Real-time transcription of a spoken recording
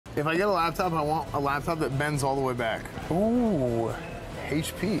If I get a laptop, I want a laptop that bends all the way back. Ooh,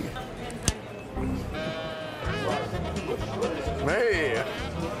 HP. Hey.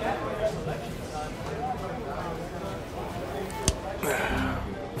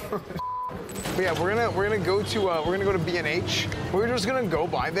 But yeah, we're gonna go to B&H. We're just gonna go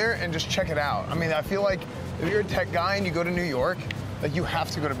by there and just check it out. I mean, I feel like if you're a tech guy and you go to New York, like you have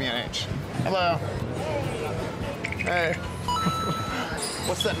to go to B&H. Hello. Hey.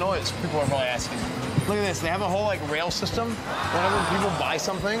 What's that noise? People are probably asking. Look at this. They have a whole like rail system. Whenever people buy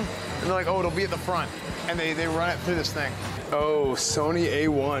something, and they're like, oh, it'll be at the front, and they run it through this thing. Oh, Sony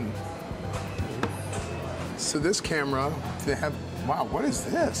A1. So this camera, they have. Wow, what is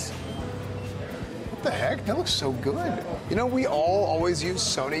this? What the heck? That looks so good. You know, we all always use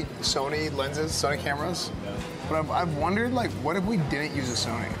Sony lenses, Sony cameras. But I've wondered, like, what if we didn't use a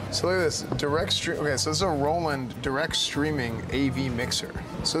Sony? So look at this, direct stream. Okay, so this is a Roland direct streaming AV mixer.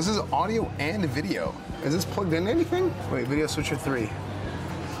 So this is audio and video. Is this plugged into anything? Wait, video switcher 3.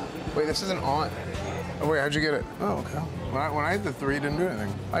 Wait, this isn't on. Oh wait, how'd you get it? Oh, okay. When I hit the 3, it didn't do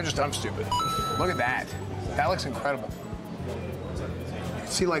anything. I'm stupid. Look at that. That looks incredible. You can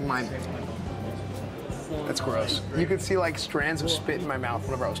see like my. That's gross. You could see like strands of spit in my mouth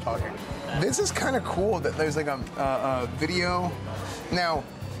whenever I was talking. This is kind of cool that there's like a video. Now,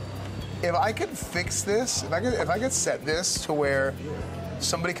 if I could fix this, if I could set this to where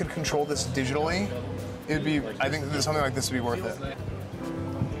somebody could control this digitally, it'd be. I think something like this would be worth it.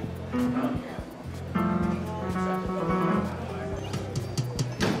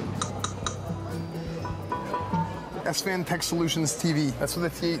 Esfand Tech Solutions TV. That's what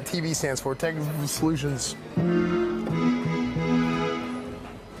the TV stands for, Tech Solutions. I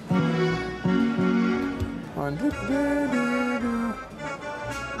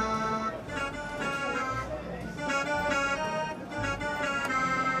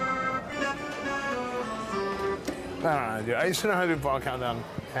don't know, dude. I used to know how to do ball countdown.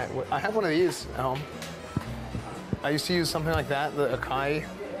 I have one of these at home. I used to use something like that, the Akai.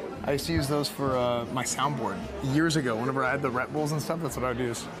 I used to use those for my soundboard years ago. Whenever I had the Red Bulls and stuff, that's what I would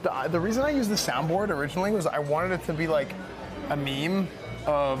use. The reason I used the soundboard originally was I wanted it to be like a meme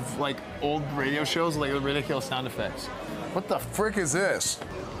of like old radio shows, like ridiculous sound effects. What the frick is this?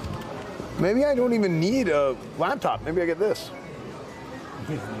 Maybe I don't even need a laptop. Maybe I get this.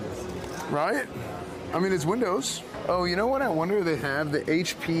 Right? I mean, it's Windows. Oh, you know what I wonder they have? The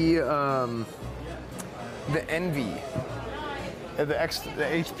HP, the Envy. The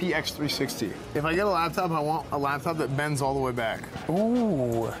HP X360. If I get a laptop, I want a laptop that bends all the way back.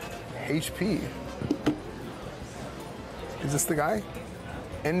 Ooh, HP. Is this the guy?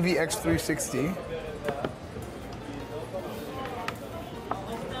 Envy X360.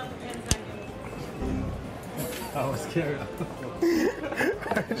 I was scared.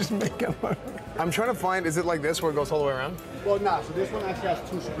 I just make up. I'm trying to find, is it like this where it goes all the way around? Well, no, so this one actually has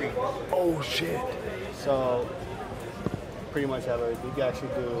 2 screens. Oh, shit. So, pretty much have everything. You can actually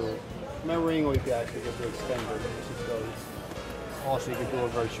do mirroring, or you can actually just do extender. Also, you can do a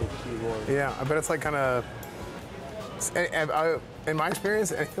virtual keyboard. Yeah, I bet it's like kind of. In my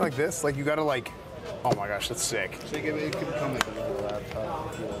experience, anything like this, like you gotta like. Oh my gosh, that's sick. So it could become like a little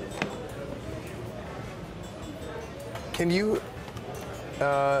laptop. Can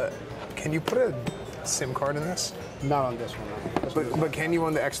you put a SIM card in this? Not on this one. But can you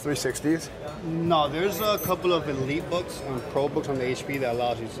on the X360s? No, there's a couple of Elite books and Pro books on the HP that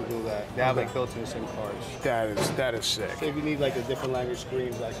allows you to do that. They have like built-in SIM cards. That is sick. So if you need like a different language screen,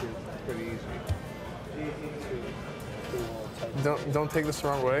 it's actually pretty easy. Don't take this the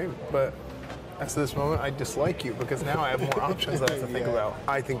wrong way, but as to this moment, I dislike you because now I have more options that I have to think about.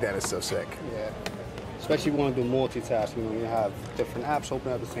 I think that is so sick. Yeah. Especially if you want to do multitasking, you have different apps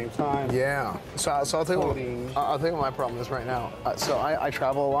open at the same time. Yeah. So I'll tell you what my problem is right now. So I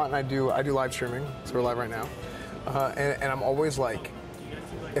travel a lot and I do live streaming. So we're live right now, and I'm always like,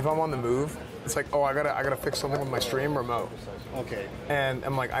 if I'm on the move, it's like, oh, I gotta fix something with my stream remote. Okay. And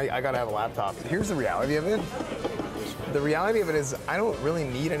I'm like, I gotta have a laptop. Here's the reality of it. The reality of it is I don't really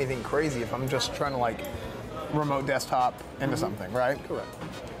need anything crazy if I'm just trying to like remote desktop into something, right? Correct.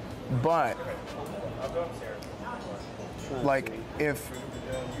 But like if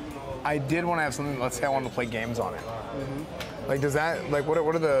I did want to have something, let's say I wanted to play games on it. Like does that, like what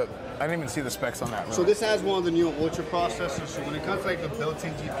are the, I didn't even see the specs on that. Really. So this has one of the new Ultra processors. So when it comes to like the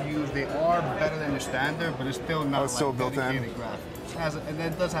built-in GPUs, they are better than the standard, but it's still not it's still built in. Graphics. And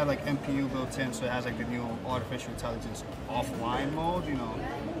then it does have like MPU built in, so it has like the new artificial intelligence offline mode. You know,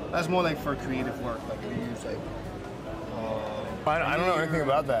 that's more like for creative work. Like we use like. I don't know anything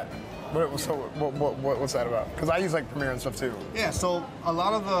about that. What's that about? Because I use like Premiere and stuff too. Yeah, so a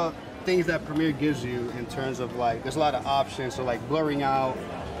lot of the things that Premiere gives you in terms of like, there's a lot of options, so like blurring out,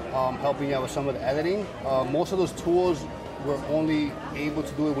 helping you out with some of the editing. Most of those tools were only able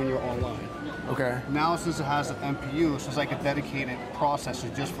to do it when you're online. Okay. Now since it has an NPU, so it's like a dedicated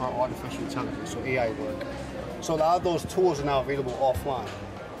processor just for artificial intelligence, so AI work. So a lot of those tools are now available offline.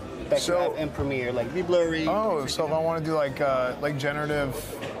 That you have in Premiere, like de-blurring. Oh, so if I want to do like generative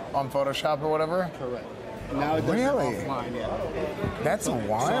on Photoshop or whatever? Correct. Now it does it offline, yeah. That's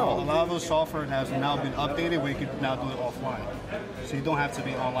wild. So a lot of those software has now been updated where you can now do it offline. So you don't have to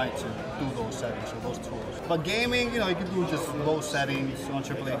be online to do those settings or those tools. But gaming, you know, you can do just low settings on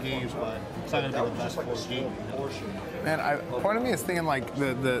AAA games, but it's not gonna be the best for gaming. Man, part of me is thinking like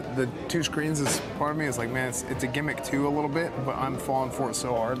the two screens is part of me is like, man, it's a gimmick too a little bit, but I'm falling for it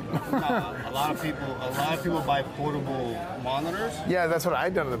so hard. A lot of people buy portable monitors. Yeah, that's what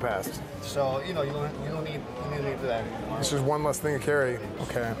I've done in the past. So you know you don't need that anymore. It's just one less thing to carry.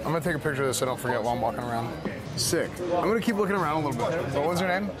 Okay, I'm gonna take a picture of this so I don't forget while I'm walking around. Sick. I'm gonna keep looking around a little bit. What was your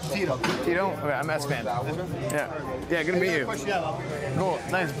name? Tito. Tito? Okay, I'm Esfand. Yeah. Yeah, good to meet you. Cool.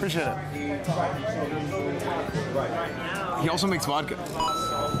 Nice. Appreciate it. He also makes vodka.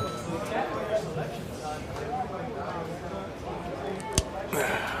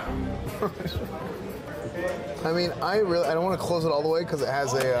 I mean, I don't want to close it all the way because it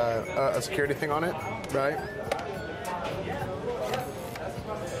has a security thing on it, right?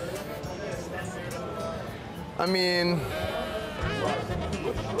 I mean,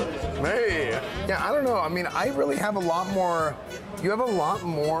 hey, yeah, I don't know. I mean, I really have a lot more, you have a lot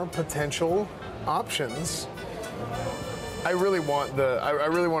more potential options. I really want I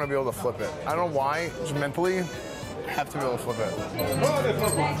really want to be able to flip it. I don't know why, just mentally, I have to be able to flip it.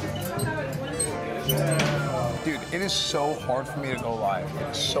 Dude, it is so hard for me to go live. It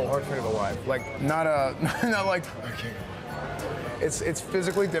is so hard for me to go live. Like, not like, okay. It's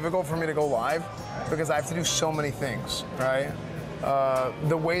physically difficult for me to go live because I have to do so many things, right?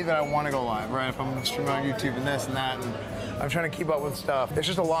 The way that I want to go live, right? If I'm streaming on YouTube and this and that, and I'm trying to keep up with stuff. It's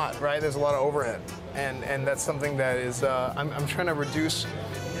just a lot, right? There's a lot of overhead, and that's something that is I'm trying to reduce.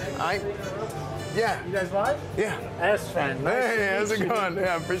 Yeah. You guys live? Yeah. Esfand. Nice hey, how's it going?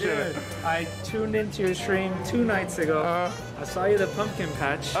 Yeah, I appreciate it. I tuned into your stream 2 nights ago. I saw you at the pumpkin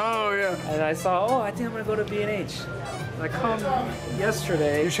patch. Oh, yeah. And I saw, I think I'm going to go to B&H. I come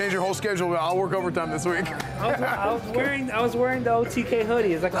yesterday. You changed your whole schedule. I'll work overtime this week. I was wearing the OTK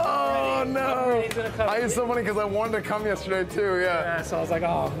hoodie. It's like, oh no! It's so funny because I wanted to come yesterday too. Yeah. So I was like,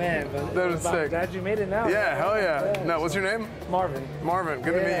 oh man, but that was sick. Glad you made it now. Yeah, hell yeah. No, what's your name? Marvin. Marvin,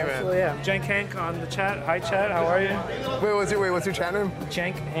 good to meet you, man. So yeah, Jank Hank on the chat. Hi chat, how are you? What's your chat name?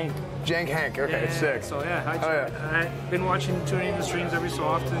 Jank Hank. Jank Hank. Okay, sick. So yeah, hi chat. I've been tuning in the streams every so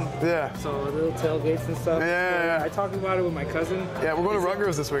often. Yeah. So little tailgates and stuff. Yeah. I talked about it with my cousin. Yeah, we're going to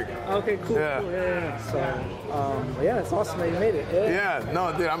Rutgers this week. Okay, cool. Yeah. Cool. Yeah. So, yeah, it's awesome that you made it. Yeah.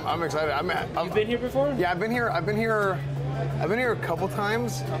 No, dude, I'm excited. You've been here before? Yeah, I've been here a couple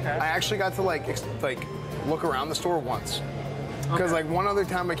times. Okay. I actually got to like look around the store once. Because like one other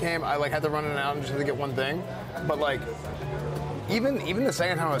time I came, I like had to run in and out just to get one thing. But like, even the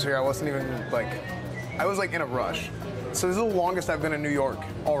second time I was here, I wasn't even like, I was like in a rush. So this is the longest I've been in New York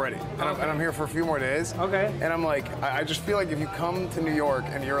already, and I'm here for a few more days. Okay. And I'm like, I just feel like if you come to New York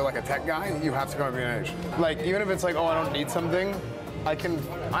and you're like a tech guy, you have to come to B&H. Like even if it's like, oh, I don't need something, I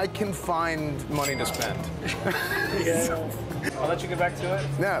can find money to spend. Yeah. I'll let you get back to it.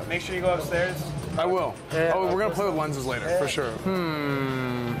 Yeah. Make sure you go upstairs. I will. Yeah, we're gonna play with lenses later for sure.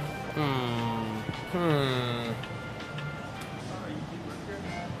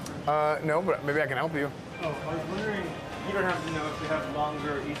 No, but maybe I can help you. Oh, I was wondering, you don't have to know if you have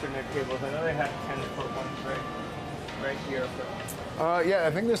longer Ethernet cables. I know they have 10-foot ones right here. Yeah,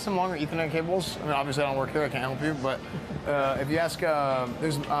 I think there's some longer Ethernet cables. I mean, obviously I don't work here, I can't help you, but if you ask,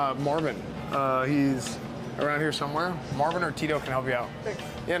 there's Marvin. He's around here somewhere. Marvin or Tito can help you out. Thanks.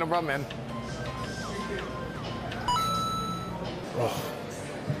 Yeah, no problem, man. Oh,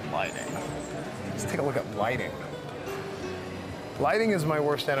 lighting. Let's take a look at lighting. Lighting is my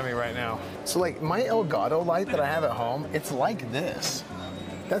worst enemy right now. So like my Elgato light that I have at home, it's like this.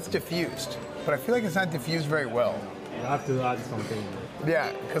 That's diffused, but I feel like it's not diffused very well. You have to add something.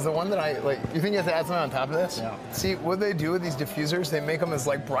 Yeah, because the one that I like, you think you have to add something on top of this? Yeah. See, what they do with these diffusers, they make them as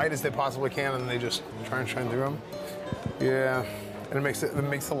like bright as they possibly can, and they just try and shine through them. Yeah, and it makes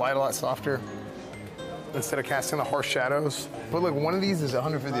the light a lot softer instead of casting the harsh shadows. But look, one of these is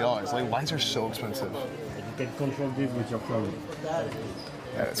 $150. Like lights are so expensive. You can control this with your phone.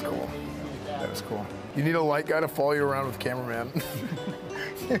 That is cool. That is cool. You need a light guy to follow you around with cameraman.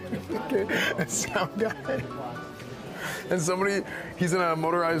 A sound guy. And somebody, he's in a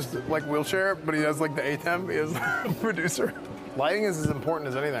motorized like wheelchair, but he has like the ATEM. He has a producer. Lighting is as important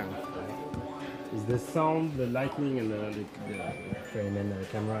as anything. Is the sound, the lighting, and the frame and the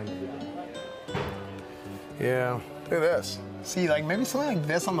camera and everything. Yeah. Look at this. See, like maybe something like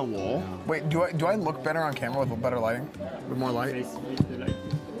this on the wall. Wait, do I look better on camera with better lighting? With more light? Face with the light.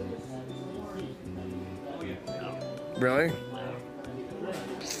 Really?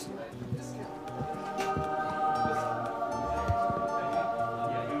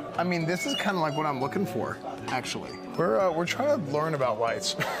 I mean, this is kind of like what I'm looking for, actually. We're trying to learn about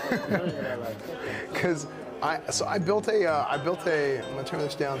lights, because I built a I'm gonna turn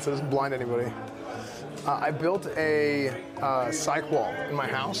this down so it doesn't blind anybody. I built a cyc wall in my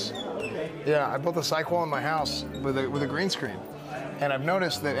house. Yeah, I built a cyc wall in my house with a green screen, and I've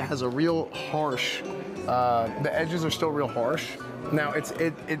noticed that it has a real harsh. The edges are still real harsh. Now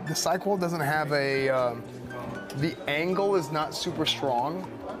the cyc wall doesn't have a. The angle is not super strong.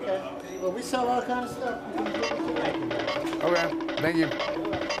 Okay. Well, we sell all kind of stuff. Okay. Thank you. All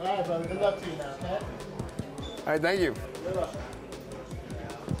right, brother. Good luck to you now, okay? All right. Thank you. Good luck.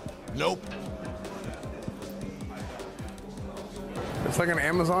 Nope. It's like an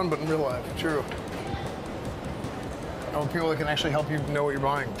Amazon, but in real life. True. I want people that can actually help you know what you're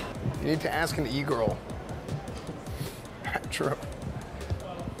buying. You need to ask an e-girl. True.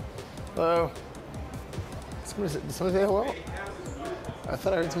 Hello. Did somebody say hello? I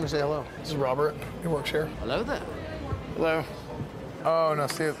thought I heard somebody say hello. This is Robert. He works here. Hello there. Hello. Oh, no,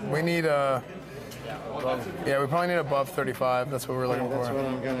 see, we need yeah, we probably need above 35. That's what we're looking That's for. what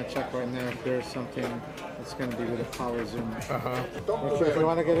I'm gonna check right now. If there's something that's gonna be with a power zoom. Uh-huh. Make sure if you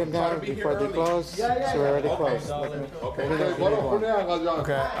want to get in there before they close, so we're already closed. Okay.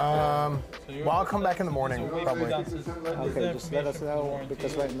 Okay, well, I'll come back in the morning, probably. Okay, just let us know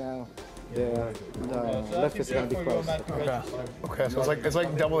because right now the lift is gonna be closed. Okay. Okay, so it's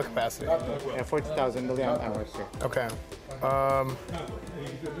like double the capacity. Yeah, 40,000 milliamp hours. Sir. Okay.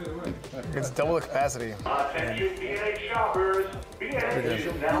 It's double the capacity. Attention B&H shoppers. B&H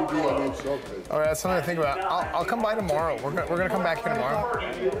is now closed. All right, that's something to think about. I'll come by tomorrow. We're gonna come back here tomorrow.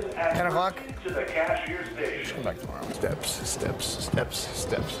 10 o'clock. To the cashier station. Come back tomorrow. Steps.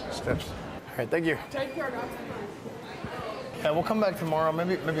 All right, thank you. Take care, guys. Yeah, we'll come back tomorrow.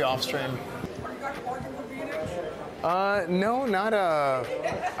 Maybe off stream. Are you guys working for B&H? No, not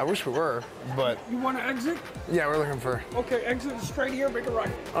I wish we were, but You want to exit? yeah, we're looking for. Okay, exit straight here, make a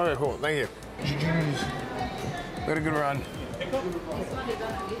right. Okay, cool. Thank you. We had a good run.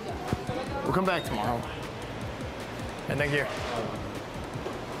 We'll come back tomorrow. And thank you.